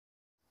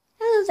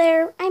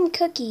there. I'm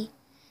Cookie.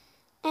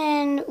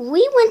 And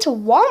we went to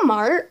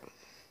Walmart.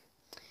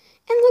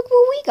 And look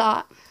what we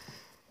got.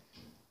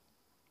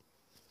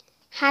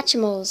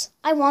 Hatchimals.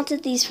 I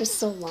wanted these for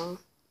so long.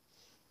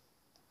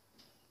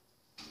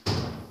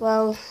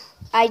 Well,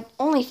 I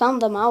only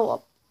found them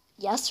out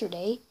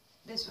yesterday.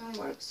 This one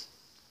works.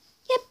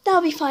 Yep,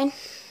 that'll be fine.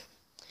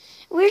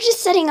 We're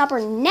just setting up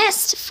our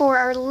nest for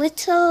our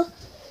little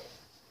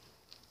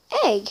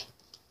egg.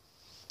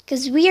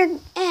 Because we are,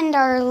 and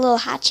our little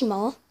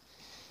Hatchimal.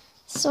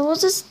 So we'll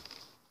just...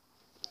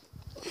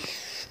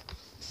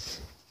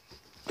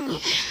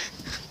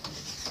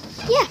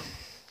 Yeah.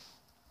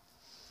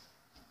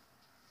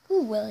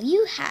 Who will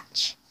you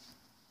hatch?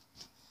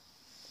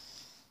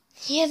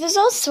 Yeah, there's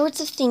all sorts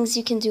of things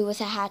you can do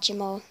with a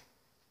Hatchimal.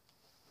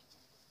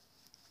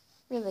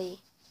 Really.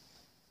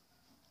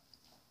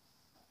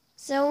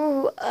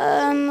 So,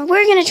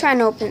 we're going to try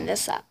and open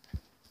this up.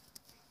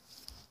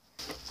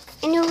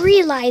 And you'll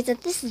realize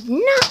that this is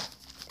not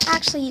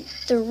actually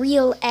the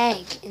real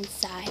egg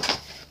inside.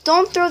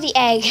 Don't throw the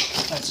egg.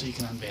 That's so you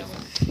can unveil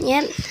it.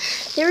 Yep,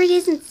 there it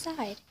is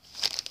inside.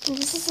 And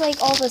this is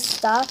like all the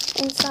stuff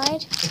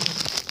inside.